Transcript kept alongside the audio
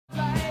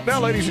Now,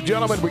 ladies and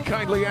gentlemen, we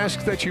kindly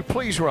ask that you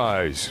please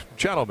rise.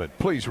 Gentlemen,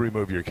 please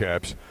remove your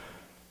caps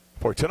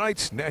for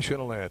tonight's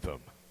National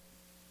Anthem.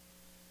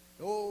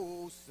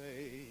 Oh,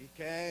 say,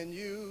 can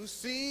you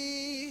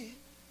see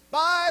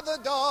by the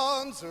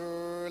dawn's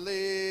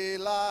early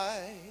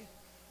light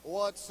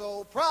what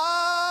so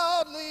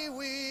proudly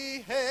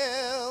we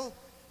hailed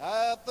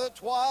at the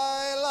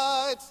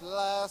twilight's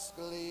last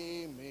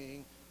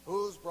gleaming,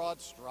 whose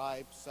broad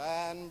stripes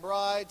and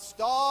bright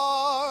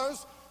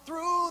stars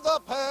through the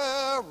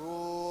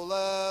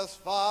perilous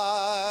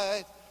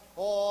fight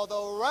o'er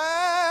the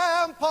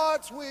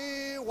ramparts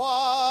we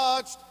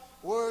watched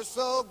were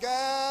so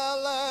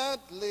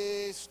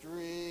gallantly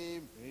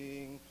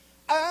streaming,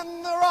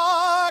 and the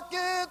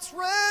rockets'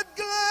 red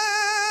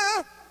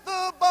glare,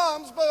 the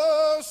bombs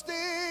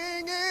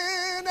bursting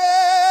in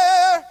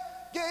air,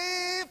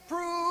 gave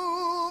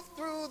proof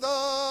through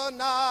the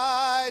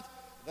night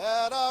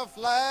that our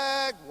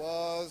flag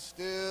was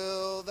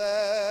still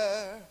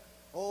there.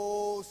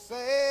 Oh,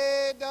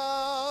 say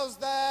does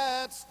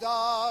that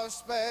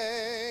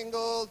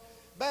star-spangled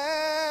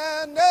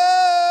banner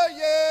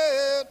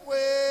yet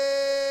wave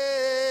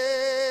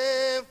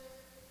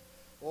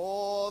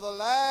o'er the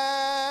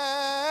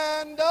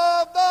land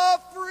of the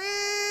free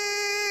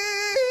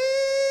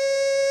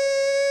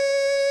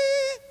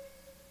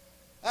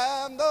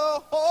and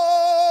the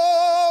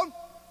home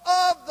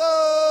of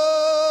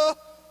the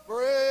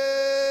brave?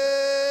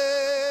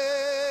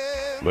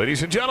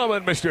 Ladies and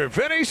gentlemen, Mr.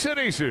 Vinny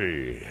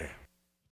Sinisi.